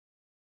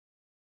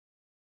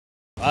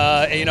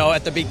You know,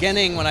 at the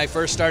beginning when I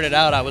first started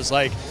out, I was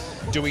like,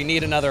 do we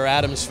need another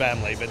Addams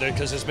Family?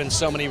 Because there's been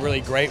so many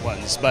really great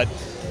ones. But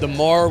the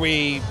more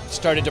we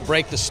started to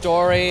break the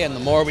story and the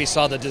more we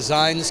saw the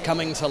designs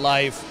coming to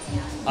life,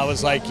 I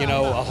was like, you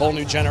know, a whole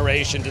new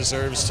generation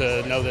deserves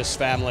to know this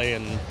family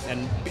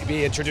and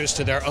be introduced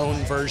to their own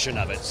version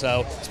of it.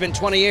 So it's been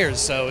 20 years,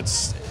 so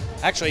it's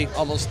actually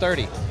almost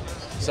 30.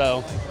 So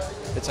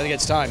I think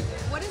it's time.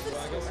 What is the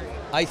story?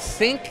 I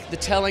think the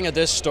telling of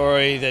this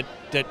story that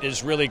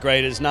is really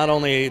great is not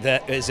only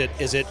that is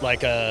it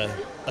like a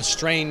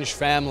strange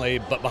family,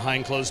 but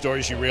behind closed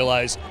doors you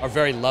realize are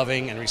very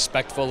loving and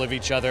respectful of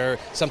each other,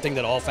 something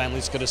that all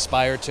families could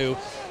aspire to,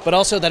 but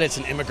also that it's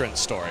an immigrant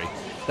story,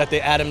 that the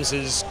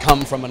Addamses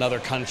come from another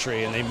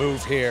country and they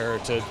move here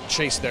to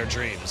chase their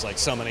dreams like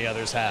so many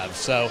others have.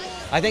 So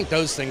I think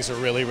those things are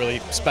really, really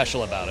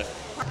special about it.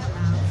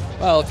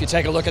 Well, if you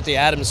take a look at the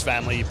Addams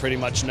Family, you pretty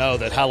much know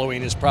that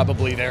Halloween is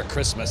probably their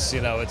Christmas. You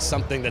know, it's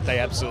something that they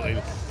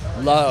absolutely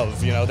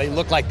love. You know, they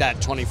look like that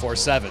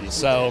 24/7.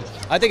 So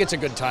I think it's a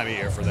good time of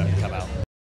year for them to come out.